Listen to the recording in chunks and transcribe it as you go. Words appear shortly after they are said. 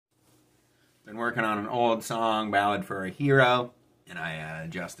Been working on an old song, Ballad for a Hero, and I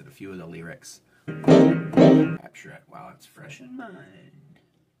adjusted a few of the lyrics. Capture it while it's fresh in mind.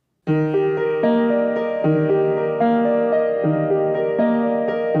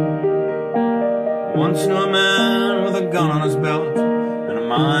 Once knew a man with a gun on his belt and a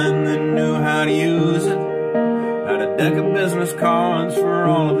mind that knew how to use it. Had a deck of business cards for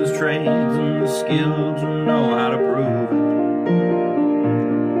all of his trades and the skill to know how to prove it.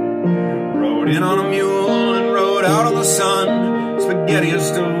 Rode in on a mule and rode out of the sun,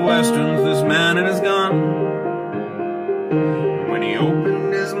 spaghettiest of westerns, this man and his gun. When he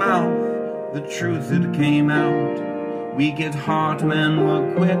opened his mouth, the truth it came out. Weak at heart men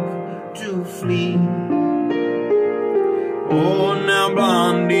were quick to flee. Oh, now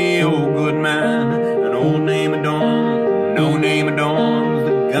Blondie, oh good man, an old name adorned, no name adorns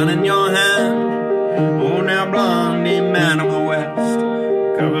the gun in your hand. Oh, now Blondie, man of the West,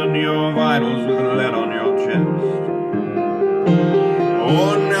 covered your vitals with lead on your chest.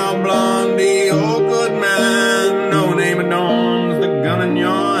 Oh, now Blondie, oh good man, no name adorns the gun in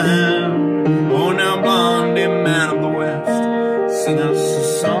your hand. Oh, now Blondie, man of the West, sing us a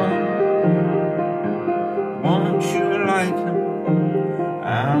song. Won't you lighten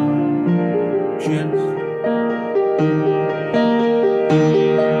our chest?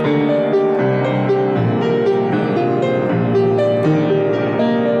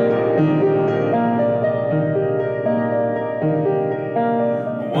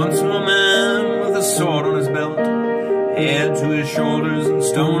 Once knew a man with a sword on his belt, hair to his shoulders and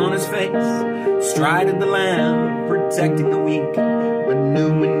stone on his face, strided the land, protecting the weak, but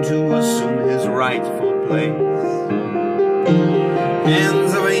knew when to assume his rightful place.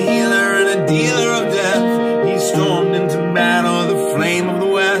 Hands of a healer and a dealer of death, he stormed into battle, the flame of the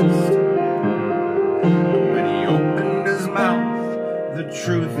West. And when he opened his mouth, the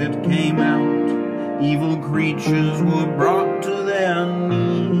truth it came out. Evil creatures were brought to their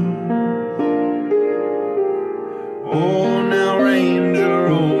knees. Oh, now Ranger,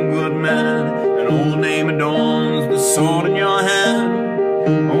 oh good man, an old name adorns the sword in your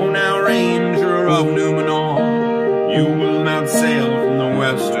hand. Oh, now Ranger of Numenor, you will not sail from the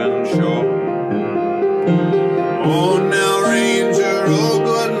western shore. Oh, now Ranger, oh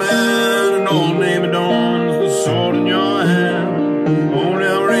good man, an old name adorns the sword in your hand. Oh,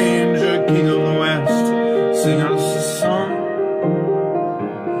 now Ranger, king of the west, sing us a song.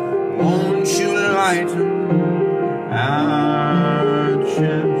 Won't you lighten our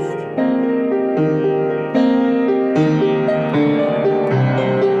chest?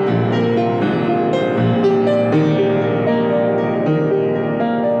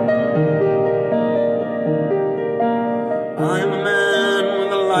 I'm a man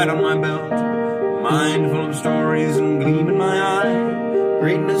with a light on my belt, mindful of stories and gleam in my eye.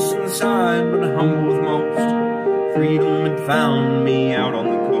 Greatness inside, but humble with most. Freedom had found me out on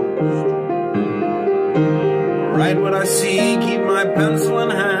the coast. Write what I see, keep my pencil in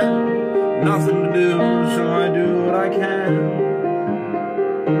hand. Nothing to do, so I do what I can.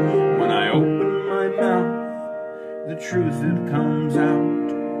 When I open my mouth, the truth it comes out.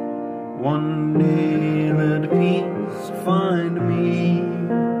 One day let peace find me.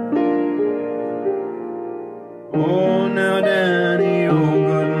 Oh, now Danny, oh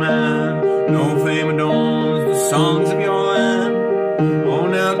good man, no fame adorns the songs of your land. Oh,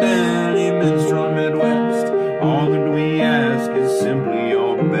 now Danny, minstrel Midwest, all that we ask is simply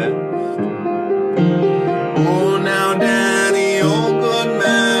your best. Oh, now Danny, oh good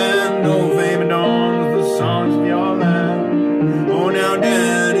man, no fame adorns the songs of your land. Oh, now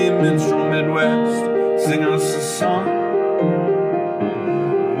Danny, minstrel Midwest, sing us a song.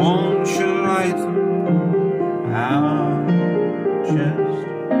 Won't you lighten our chest?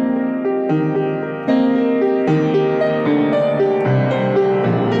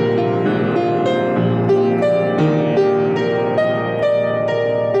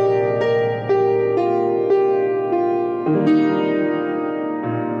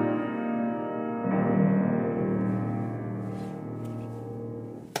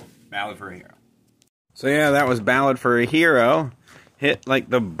 Ballad for a Hero. So yeah, that was Ballad for a Hero. Hit like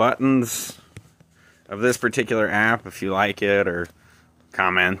the buttons of this particular app if you like it, or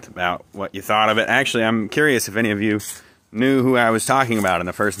comment about what you thought of it. Actually, I'm curious if any of you knew who I was talking about in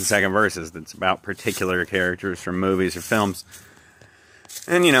the first and second verses. That's about particular characters from movies or films.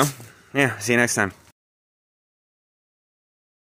 And you know, yeah, see you next time.